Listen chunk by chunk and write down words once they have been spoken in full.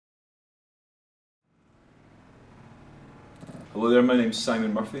Hello there, my name's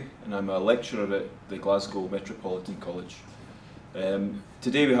Simon Murphy and I'm a lecturer at the Glasgow Metropolitan College.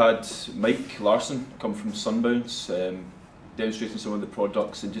 Today we had Mike Larson come from Sunbounce, demonstrating some of the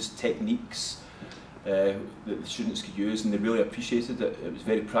products and just techniques that the students could use, and they really appreciated it. It was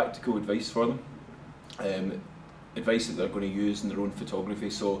very practical advice for them, advice that they're going to use in their own photography,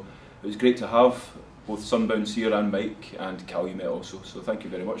 so it was great to have both Sunbounce here and Mike and Calumet also, so thank you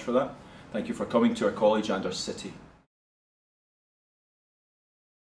very much for that. Thank you for coming to our college and our city.